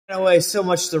away so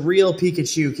much the real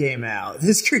Pikachu came out.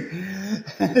 This creepy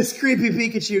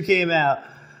Pikachu came out.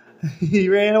 He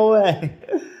ran away.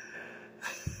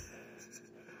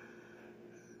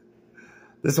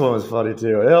 This one was funny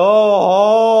too.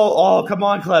 Oh, come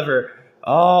on, Clever.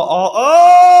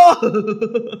 Oh,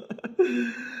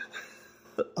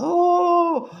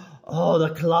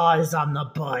 the claw is on the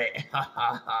butt.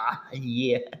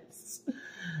 Yes.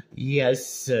 Yes,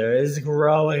 sir, it's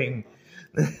growing.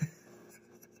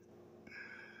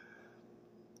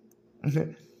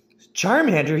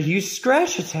 Charmander used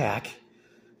Scratch Attack.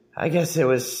 I guess it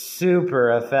was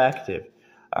super effective.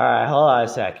 All right, hold on a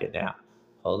second now.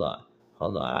 Hold on.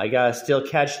 I gotta still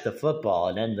catch the football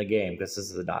and end the game because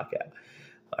this is a knockout.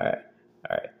 All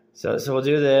right. So we'll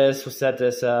do this. We'll set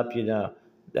this up. You know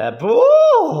that.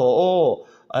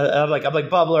 I'm like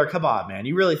Bubbler. Come on, man.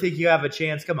 You really think you have a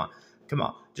chance? Come on.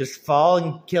 Just fall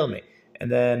and kill me, and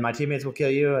then my teammates will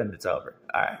kill you, and it's over.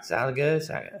 All right. Sound good?